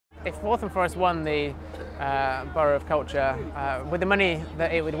If Waltham Forest won the Borough of Culture, with the money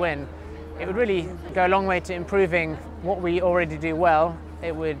that it would win, it would really go a long way to improving what we already do well.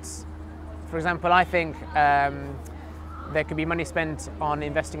 It would, for example, I think there could be money spent on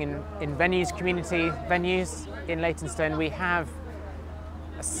investing in venues, community venues. In Leytonstone we have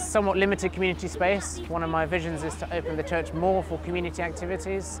a somewhat limited community space. One of my visions is to open the church more for community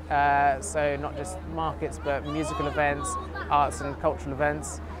activities, so not just markets but musical events, arts and cultural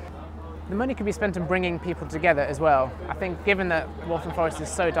events. The money could be spent on bringing people together as well. I think given that Waltham Forest is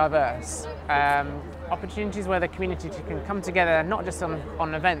so diverse, opportunities where the community can come together not just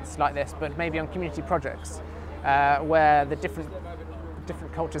on events like this but maybe on community projects where the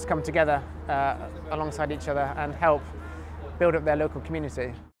different cultures come together alongside each other and help build up their local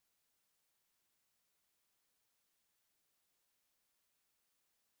community.